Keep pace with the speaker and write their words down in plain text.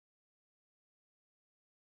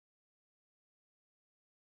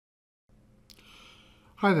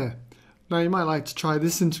Hi there. Now you might like to try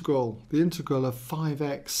this integral, the integral of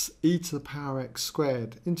 5x e to the power x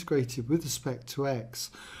squared, integrated with respect to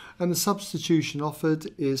x. And the substitution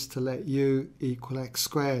offered is to let u equal x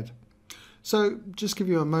squared. So just give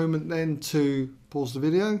you a moment then to pause the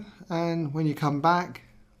video, and when you come back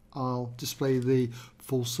I'll display the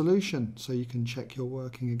full solution so you can check your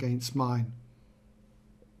working against mine.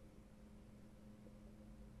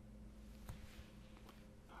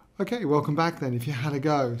 Okay, welcome back then if you had a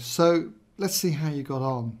go. So let's see how you got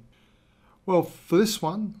on. Well, for this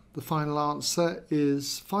one, the final answer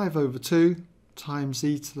is 5 over 2 times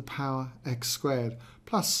e to the power x squared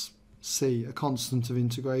plus c, a constant of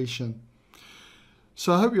integration.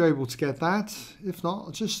 So I hope you're able to get that. If not,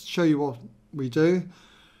 I'll just show you what we do.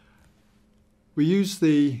 We use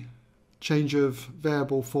the change of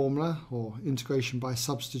variable formula or integration by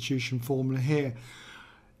substitution formula here.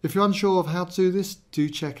 If you're unsure of how to do this, do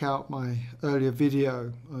check out my earlier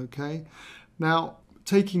video, okay? Now,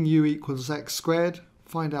 taking u equals x squared,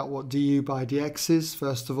 find out what du by dx is,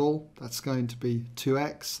 first of all. That's going to be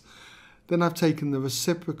 2x. Then I've taken the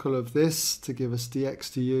reciprocal of this to give us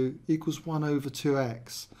dx du equals 1 over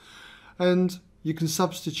 2x. And you can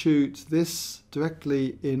substitute this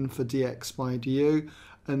directly in for dx by du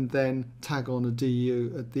and then tag on a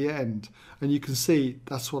du at the end. And you can see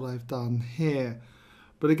that's what I've done here.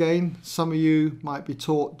 But again, some of you might be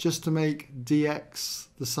taught just to make dx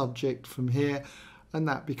the subject from here, and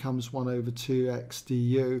that becomes 1 over 2x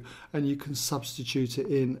du, and you can substitute it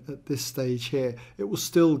in at this stage here. It will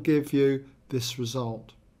still give you this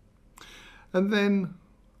result. And then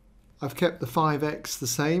I've kept the 5x the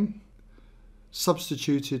same,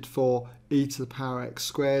 substituted for e to the power x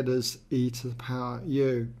squared as e to the power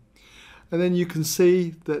u. And then you can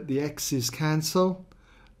see that the x's cancel,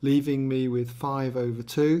 leaving me with 5 over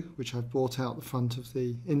 2, which I've brought out the front of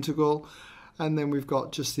the integral, and then we've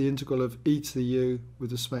got just the integral of e to the u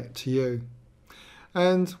with respect to u.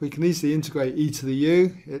 And we can easily integrate e to the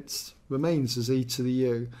u, it remains as e to the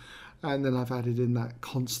u, and then I've added in that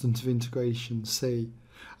constant of integration c,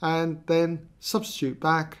 and then substitute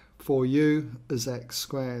back for u as x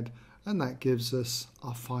squared, and that gives us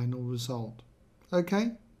our final result.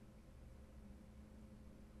 Okay?